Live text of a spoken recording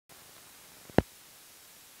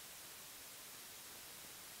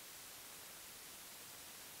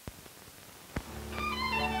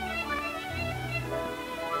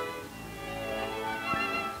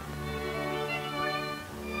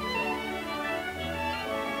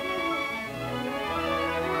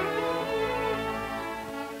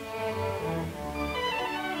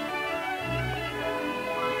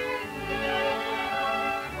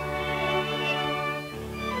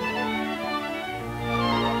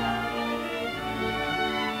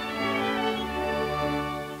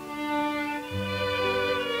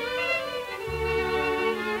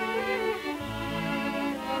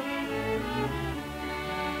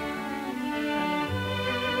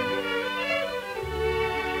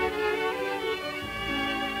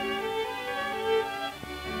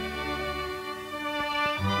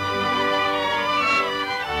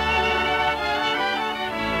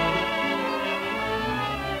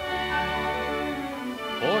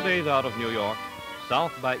4 days out of New York,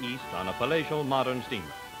 south by east on a palatial modern steamer,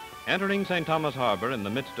 entering St. Thomas Harbor in the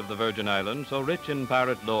midst of the Virgin Islands, so rich in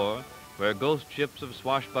pirate lore, where ghost ships of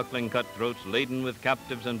swashbuckling cutthroats laden with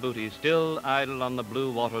captives and booty still idle on the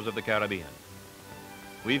blue waters of the Caribbean.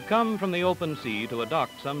 We've come from the open sea to a dock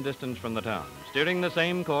some distance from the town, steering the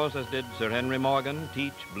same course as did Sir Henry Morgan,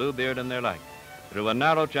 Teach, Bluebeard, and their like, through a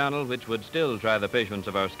narrow channel which would still try the patience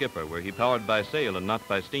of our skipper were he powered by sail and not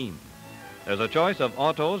by steam. There's a choice of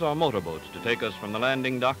autos or motorboats to take us from the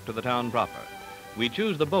landing dock to the town proper. We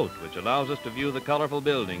choose the boat, which allows us to view the colorful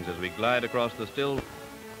buildings as we glide across the still.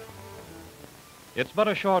 It's but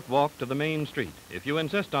a short walk to the main street. If you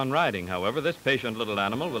insist on riding, however, this patient little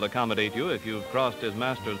animal will accommodate you if you've crossed his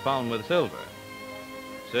master's pound with silver.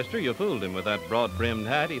 Sister, you fooled him with that broad-brimmed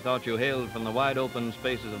hat. He thought you hailed from the wide-open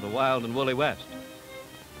spaces of the wild and woolly West.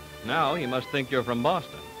 Now he must think you're from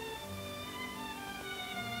Boston.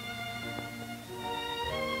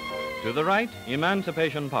 To the right,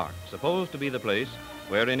 Emancipation Park, supposed to be the place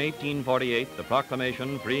where in 1848 the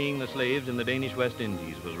proclamation freeing the slaves in the Danish West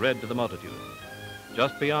Indies was read to the multitude.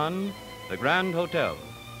 Just beyond, the Grand Hotel,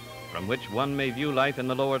 from which one may view life in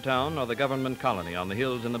the lower town or the government colony on the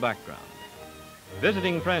hills in the background.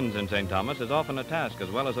 Visiting friends in St. Thomas is often a task as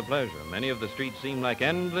well as a pleasure. Many of the streets seem like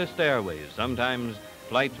endless stairways, sometimes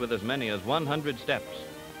flights with as many as 100 steps.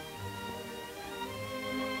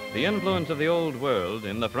 The influence of the old world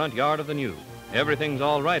in the front yard of the new. Everything's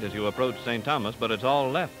all right as you approach St. Thomas, but it's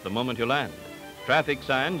all left the moment you land. Traffic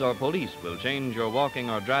signs or police will change your walking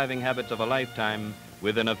or driving habits of a lifetime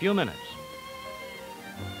within a few minutes.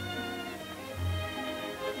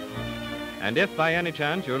 And if by any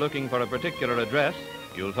chance you're looking for a particular address,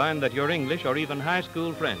 you'll find that your English or even high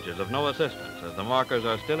school French is of no assistance, as the markers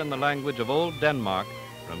are still in the language of old Denmark,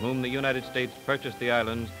 from whom the United States purchased the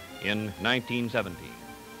islands in 1917.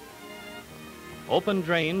 Open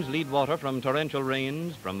drains lead water from torrential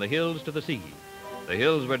rains from the hills to the sea. The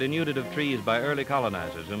hills were denuded of trees by early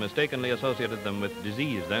colonizers who mistakenly associated them with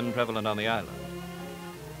disease then prevalent on the island.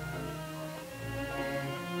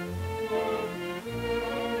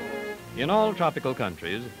 In all tropical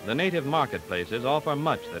countries, the native marketplaces offer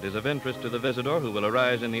much that is of interest to the visitor who will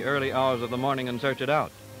arise in the early hours of the morning and search it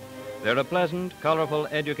out. They're a pleasant, colorful,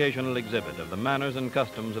 educational exhibit of the manners and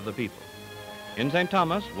customs of the people. In St.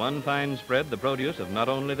 Thomas, one finds spread the produce of not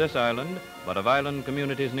only this island, but of island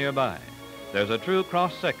communities nearby. There's a true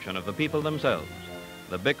cross-section of the people themselves,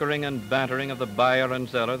 the bickering and bantering of the buyer and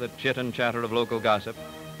seller, the chit and chatter of local gossip,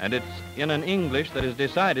 and it's in an English that is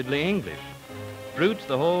decidedly English. Fruits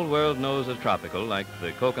the whole world knows as tropical, like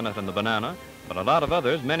the coconut and the banana, but a lot of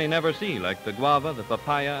others many never see, like the guava, the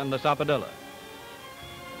papaya, and the sapodilla.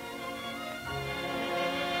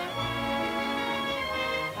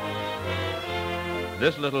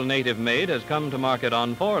 This little native maid has come to market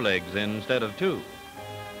on 4 legs instead of 2.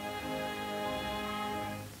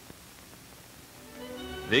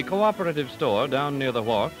 The Cooperative store down near the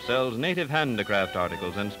wharf sells native handicraft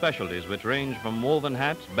articles and specialties which range from woven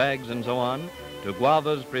hats, bags, and so on, to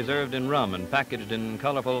guavas preserved in rum and packaged in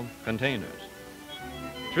colorful containers.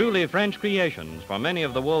 Truly French creations, for many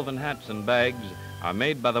of the woven hats and bags are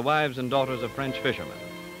made by the wives and daughters of French fishermen.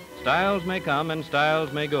 Styles may come and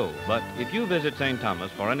styles may go, but if you visit St.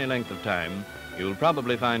 Thomas for any length of time, you'll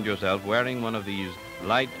probably find yourself wearing one of these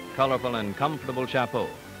light, colorful, and comfortable chapeaux.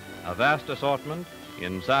 A vast assortment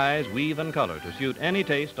in size, weave, and color to suit any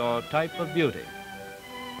taste or type of beauty.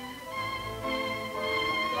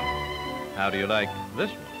 How do you like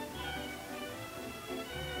this one?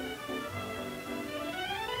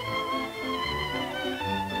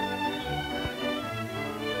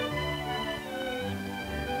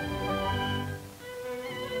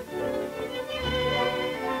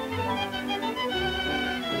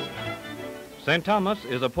 St. Thomas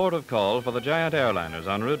is a port of call for the giant airliners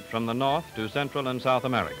en route from the North to Central and South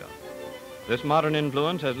America. This modern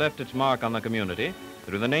influence has left its mark on the community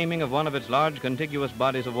through the naming of one of its large contiguous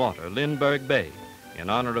bodies of water, Lindbergh Bay, in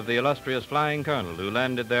honor of the illustrious flying colonel who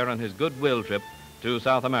landed there on his goodwill trip to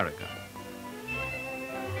South America.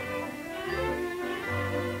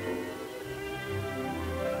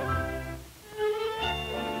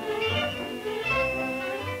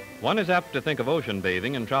 One is apt to think of ocean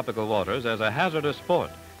bathing in tropical waters as a hazardous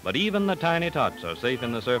sport, but even the tiny tots are safe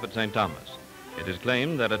in the surf at St. Thomas. It is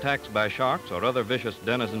claimed that attacks by sharks or other vicious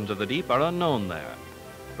denizens of the deep are unknown there.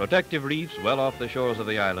 Protective reefs well off the shores of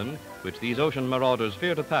the island, which these ocean marauders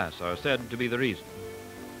fear to pass, are said to be the reason.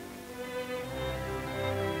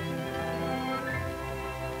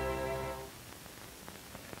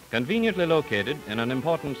 Conveniently located in an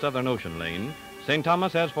important Southern Ocean lane, St.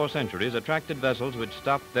 Thomas has for centuries attracted vessels which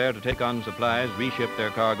stopped there to take on supplies, reship their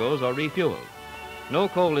cargoes, or refuel. No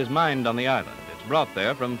coal is mined on the island. It's brought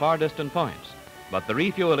there from far distant points. But the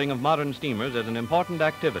refueling of modern steamers is an important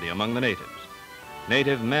activity among the natives.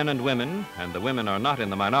 Native men and women, and the women are not in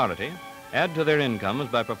the minority, add to their incomes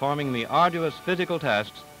by performing the arduous physical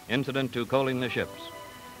tasks incident to coaling the ships.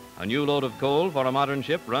 A new load of coal for a modern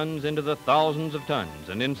ship runs into the thousands of tons,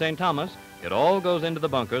 and in St. Thomas, it all goes into the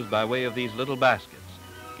bunkers by way of these little baskets,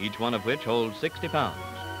 each one of which holds 60 pounds.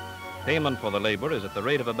 Payment for the labor is at the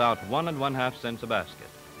rate of about 1½ cents a basket.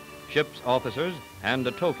 Ship's officers hand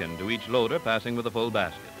a token to each loader passing with a full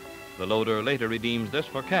basket. The loader later redeems this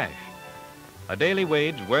for cash. A daily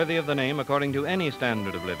wage worthy of the name according to any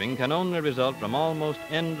standard of living can only result from almost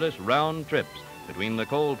endless round trips between the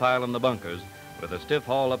coal pile and the bunkers, with a stiff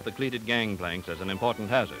haul up the cleated gangplanks as an important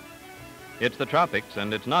hazard. It's the tropics,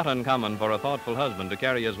 and it's not uncommon for a thoughtful husband to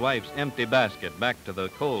carry his wife's empty basket back to the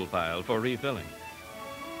coal pile for refilling.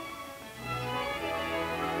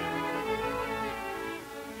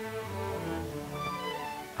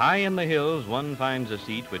 High in the hills, one finds a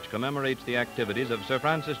seat which commemorates the activities of Sir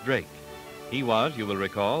Francis Drake. He was, you will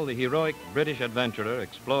recall, the heroic British adventurer,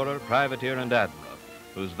 explorer, privateer, and admiral,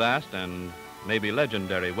 whose vast and maybe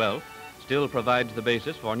legendary wealth still provides the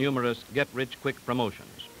basis for numerous get-rich-quick promotions.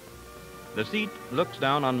 The seat looks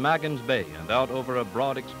down on Magens Bay and out over a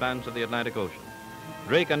broad expanse of the Atlantic Ocean.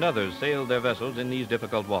 Drake and others sailed their vessels in these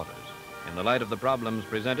difficult waters. In the light of the problems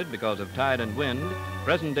presented because of tide and wind,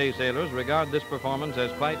 present-day sailors regard this performance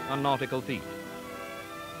as quite a nautical feat.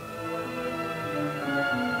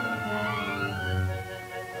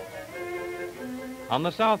 On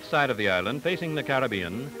the south side of the island, facing the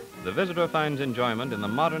Caribbean, the visitor finds enjoyment in the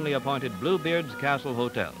modernly appointed Bluebeard's Castle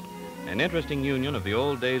Hotel, an interesting union of the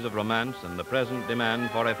old days of romance and the present demand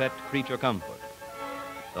for effete creature comfort.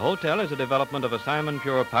 The hotel is a development of a Simon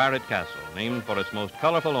Pure pirate castle named for its most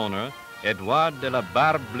colorful owner, Edouard de la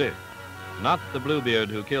Barbe Bleue. Not the Bluebeard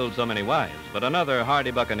who killed so many wives, but another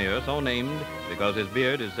hardy buccaneer so named because his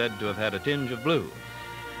beard is said to have had a tinge of blue.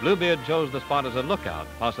 Bluebeard chose the spot as a lookout,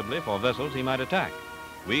 possibly for vessels he might attack.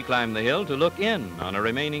 We climb the hill to look in on a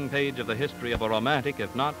remaining page of the history of a romantic,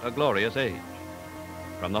 if not a glorious age.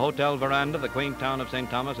 From the hotel veranda, the quaint town of St.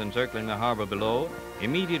 Thomas encircling the harbor below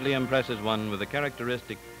immediately impresses one with the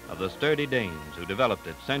characteristic of the sturdy Danes who developed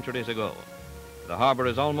it centuries ago. The harbor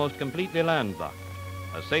is almost completely landlocked,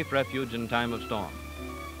 a safe refuge in time of storm.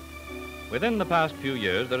 Within the past few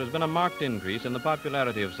years, there has been a marked increase in the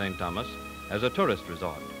popularity of St. Thomas as a tourist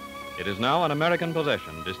resort. It is now an American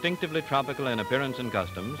possession, distinctively tropical in appearance and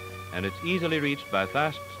customs, and it's easily reached by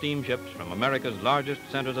fast steamships from America's largest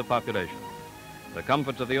centers of population. The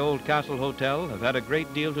comforts of the old Castle Hotel have had a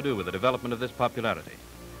great deal to do with the development of this popularity.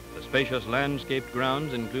 The spacious landscaped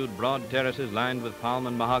grounds include broad terraces lined with palm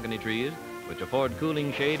and mahogany trees, which afford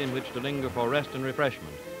cooling shade in which to linger for rest and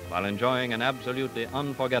refreshment while enjoying an absolutely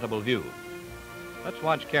unforgettable view. Let's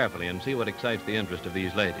watch carefully and see what excites the interest of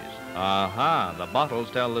these ladies. Aha, the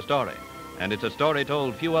bottles tell the story, and it's a story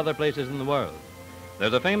told few other places in the world.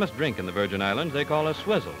 There's a famous drink in the Virgin Islands they call a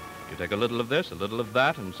Swizzle. You take a little of this, a little of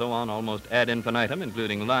that, and so on, almost ad infinitum,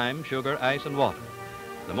 including lime, sugar, ice, and water.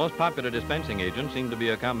 The most popular dispensing agents seem to be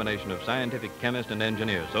a combination of scientific chemists and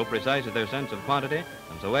engineers, so precise is their sense of quantity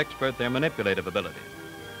and so expert their manipulative ability.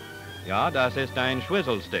 Ja, das ist ein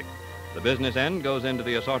Schwizzlestick. The business end goes into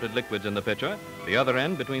the assorted liquids in the pitcher, the other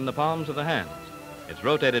end between the palms of the hands. It's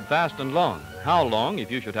rotated fast and long. How long, if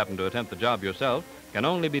you should happen to attempt the job yourself, can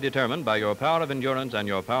only be determined by your power of endurance and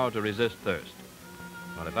your power to resist thirst.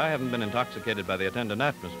 Well, if I haven't been intoxicated by the attendant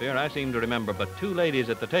atmosphere, I seem to remember but 2 ladies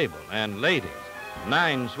at the table. And ladies,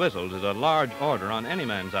 9 Swizzles is a large order on any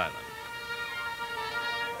man's island.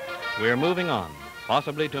 We're moving on,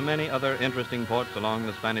 possibly to many other interesting ports along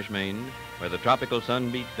the Spanish Main, where the tropical sun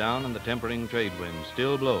beats down and the tempering trade winds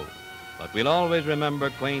still blow. But we'll always remember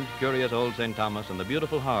quaint, curious old St. Thomas and the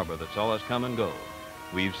beautiful harbor that saw us come and go.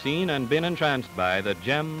 We've seen and been entranced by the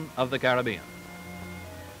gem of the Caribbean.